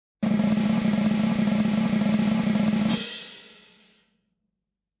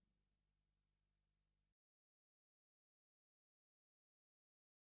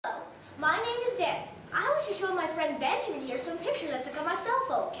My name is Dan. I was just showing my friend Benjamin here some pictures I took on my cell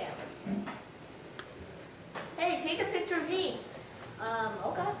phone camera. Hey, take a picture of me.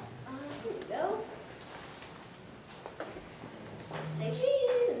 Okay. Here we go. Say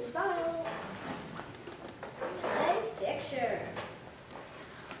cheese and smile. Nice picture.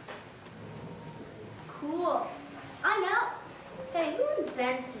 Cool. I know. Hey, who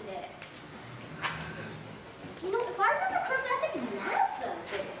invented it? You know, if I remember correctly, I think NASA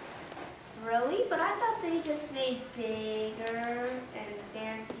did it. Really? But I thought they just made bigger and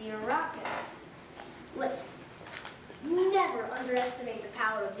fancier rockets. Listen, never underestimate the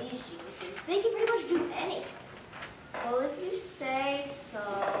power of these geniuses. They can pretty much do anything. Well, if you say so.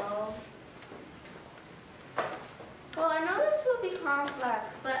 Well, I know this will be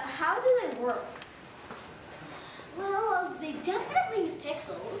complex, but how do they work? Well, they definitely use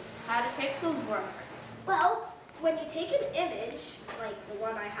pixels. How do pixels work? Well, when you take an image, like the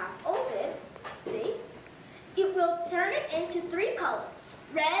one I have open, see? It will turn it into 3 colors,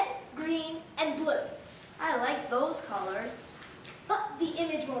 red, green, and blue. I like those colors. But the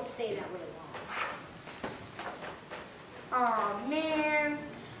image won't stay that way long. Aw, man.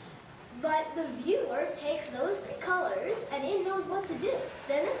 But the viewer takes those 3 colors and it knows what to do.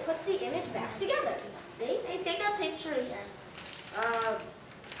 Then it puts the image back together. See? Hey, take a picture again.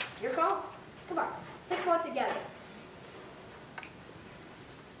 Your call. Come on, take one together.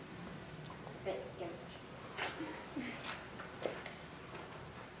 Hey, get a picture.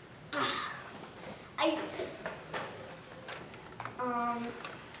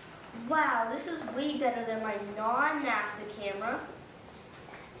 Wow, this is way better than my non-NASA camera.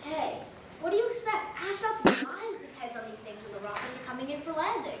 Hey, what do you expect? Astronauts' lives depend on these things when the rockets are coming in for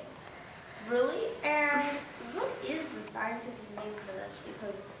landing. Really? And what is the scientific name for this?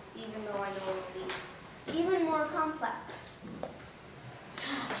 Because even though I know it'll be even more complex.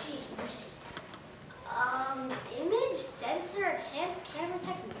 Gee whiz. Image sensor enhanced camera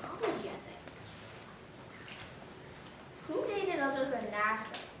technology, I think. Who made it other than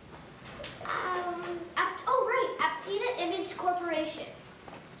NASA? Aptina Image Corporation.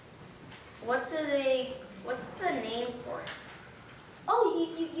 What's the name for it? Oh,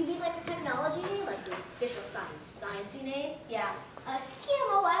 you mean like the technology name? Like the official sciencey name? Yeah. A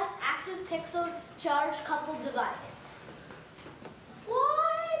CMOS active pixel charge coupled device.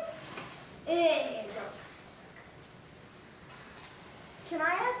 What? Don't ask. Can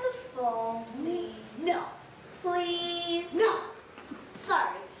I have the phone, please? No. Please? No.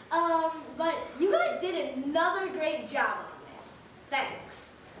 Sorry. But you guys did another great job on this.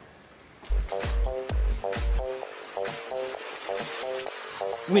 Thanks.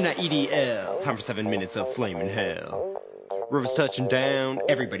 We're not EDL, time for 7 minutes of flaming hell. Rover's touching down,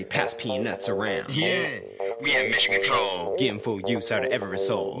 everybody pass peanuts around. Yeah, we have mission control. Getting full use out of every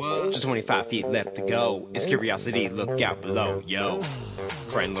soul. What? Just 25 feet left to go. It's curiosity, look out below, yo.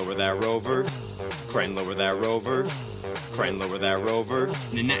 Try and lower that rover. Try and lower that rover. Try and lower that rover.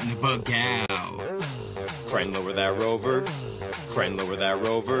 They're not in the bug out. Try and lower that rover. Try and lower that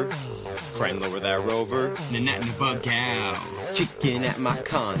rover. Try and lower that rover. They're not in the bug out. Kicking at my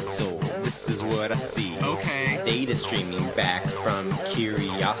console, this is what I see. Okay. Data streaming back from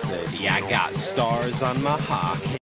Curiosity. I got stars on my hawk.